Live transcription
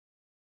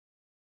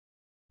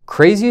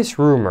Craziest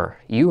rumor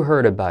you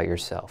heard about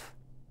yourself?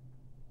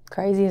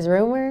 Craziest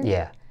rumor?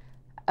 Yeah.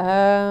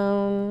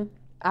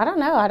 I don't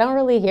know. I don't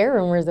really hear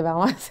rumors about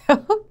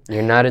myself.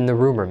 You're not in the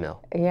rumor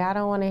mill. Yeah, I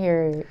don't want to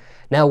hear it.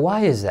 Now,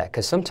 why is that?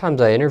 Because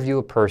sometimes I interview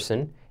a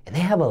person and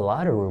they have a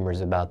lot of rumors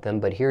about them,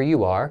 but here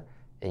you are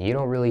and you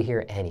don't really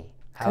hear any.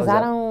 Because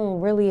I don't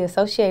really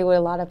associate with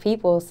a lot of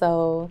people,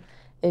 so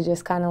it's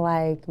just kind of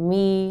like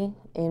me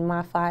and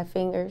my 5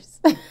 fingers.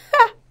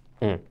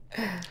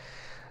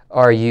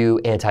 Are you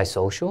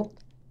antisocial?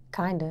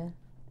 Kinda.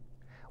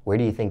 Where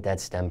do you think that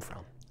stemmed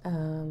from?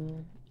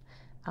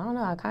 I don't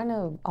know. I kind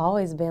of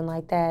always been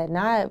like that.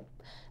 Not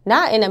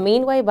in a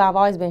mean way, but I've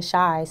always been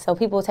shy. So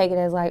people take it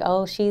as like,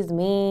 oh, she's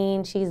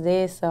mean, she's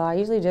this. So I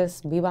usually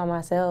just be by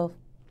myself.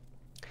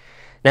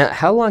 Now,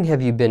 how long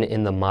have you been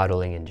in the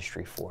modeling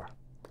industry for?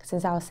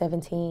 Since I was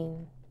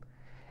 17.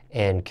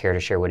 And care to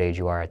share what age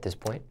you are at this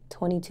point?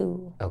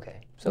 22.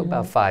 Okay, so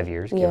about 5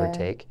 years, give or Yeah.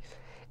 take.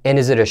 And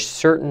is it a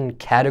certain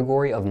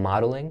category of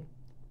modeling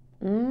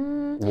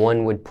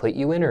one would put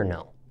you in, or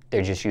no?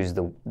 They just use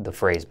the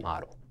phrase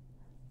model.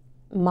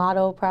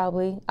 Model,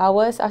 probably.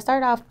 I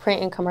started off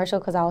print and commercial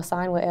because I was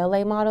signed with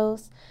LA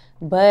Models.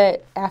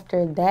 But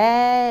after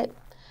that,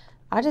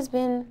 I just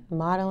been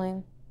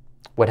modeling.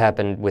 What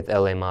happened with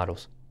LA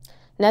Models?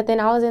 Nothing.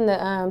 I was in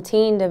the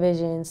teen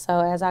division.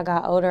 So as I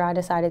got older, I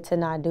decided to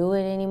not do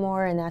it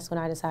anymore. And that's when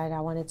I decided I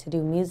wanted to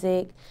do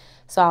music.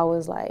 So I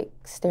was like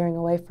steering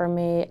away from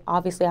it.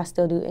 Obviously, I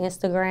still do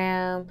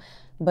Instagram.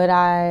 But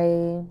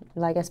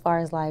as far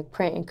as like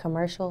print and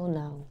commercial,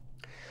 no.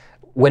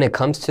 When it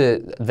comes to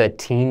the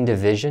teen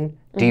division,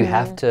 do you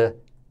have to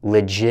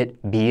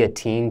legit be a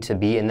teen to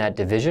be in that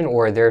division?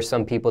 Or are there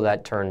some people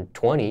that turn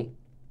 20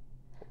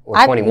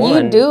 or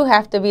 21? You do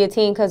have to be a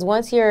teen because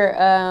once you're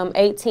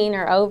 18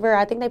 or over,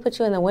 I think they put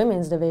you in the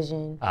women's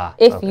division.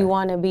 If you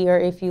want to be or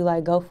if you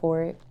like go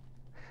for it.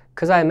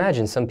 Because I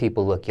imagine some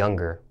people look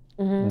younger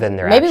than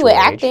their Maybe actual with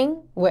age.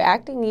 acting. With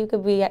acting, you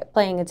could be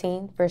playing a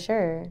teen for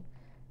sure.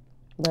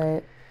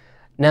 But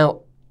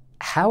now,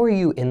 how are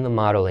you in the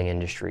modeling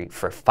industry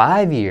for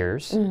 5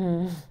 years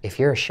if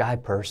you're a shy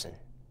person?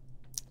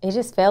 it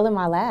just fell in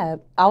my lap.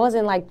 I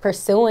wasn't like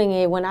pursuing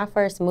it when I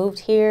first moved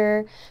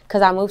here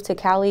because I moved to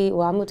Cali.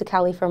 Well, I moved to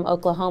Cali from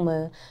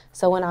Oklahoma.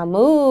 So when I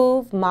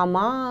moved, my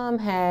mom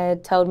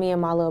had told me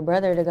and my little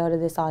brother to go to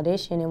this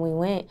audition, and we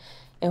went,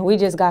 and we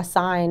just got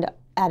signed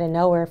out of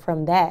nowhere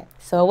from that.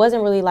 So it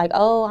wasn't really like,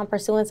 oh, I'm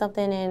pursuing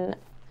something and,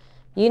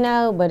 you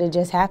know, but it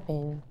just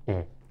happened.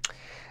 Mm.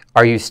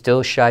 Are you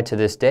still shy to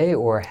this day,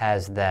 or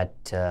has that,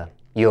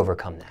 you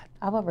overcome that?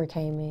 I've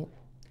overcame it.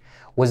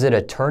 Was it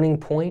a turning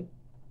point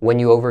when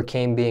you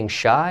overcame being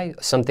shy,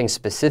 something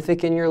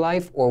specific in your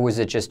life, or was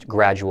it just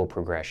gradual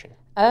progression?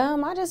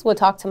 I just would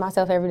talk to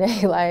myself every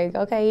day like,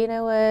 okay, you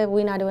know what,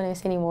 we're not doing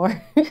this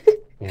anymore.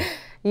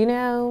 You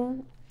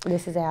know,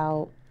 this is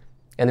out.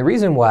 And the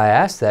reason why I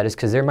asked that is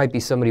because there might be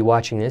somebody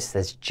watching this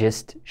that's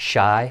just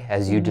shy,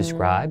 as you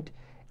described,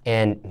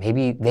 and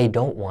maybe they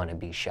don't want to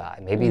be shy.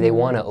 Maybe they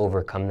want to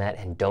overcome that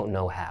and don't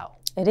know how.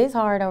 It is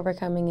hard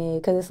overcoming it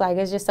because it's like,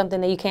 it's just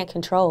something that you can't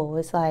control.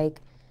 It's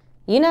like,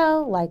 you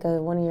know, like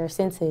one of your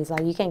senses,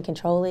 like you can't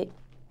control it.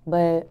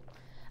 But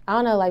I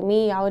don't know, like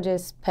me, I would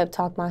just pep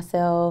talk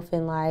myself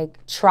and like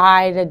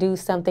try to do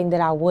something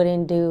that I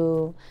wouldn't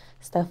do,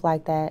 stuff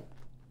like that.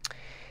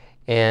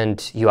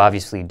 And you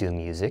obviously do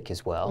music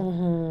as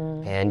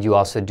well, and you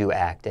also do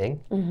acting.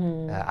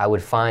 I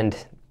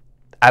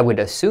would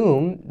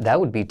assume that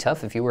would be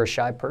tough if you were a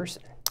shy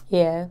person.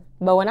 Yeah,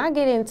 but when I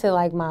get into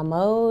like my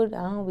mode,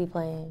 I don't be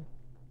playing.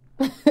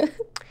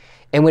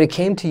 And when it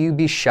came to you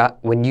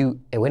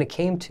when it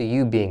came to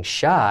you being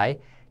shy,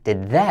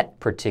 did that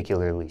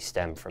particularly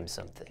stem from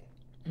something?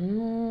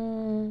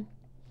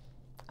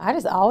 I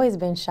just always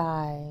been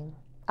shy.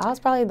 I was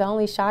probably the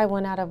only shy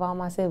one out of all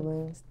my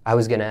siblings. I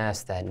was gonna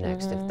ask that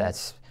next,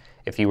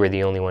 if you were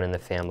the only one in the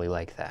family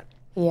like that.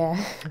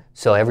 Yeah.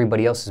 So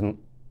everybody else is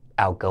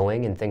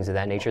outgoing and things of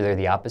that nature, they're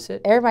the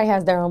opposite? Everybody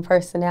has their own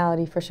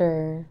personality for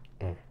sure.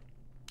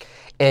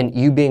 And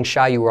you being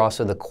shy, you were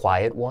also the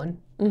quiet one,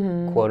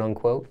 quote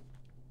unquote?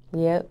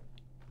 Yep.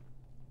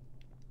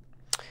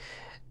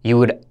 You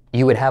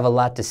would have a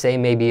lot to say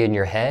maybe in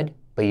your head,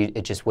 but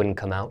it just wouldn't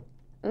come out?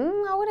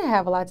 I wouldn't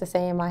have a lot to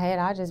say in my head.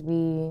 I'd just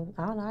be,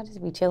 I don't know, I'd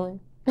just be chilling.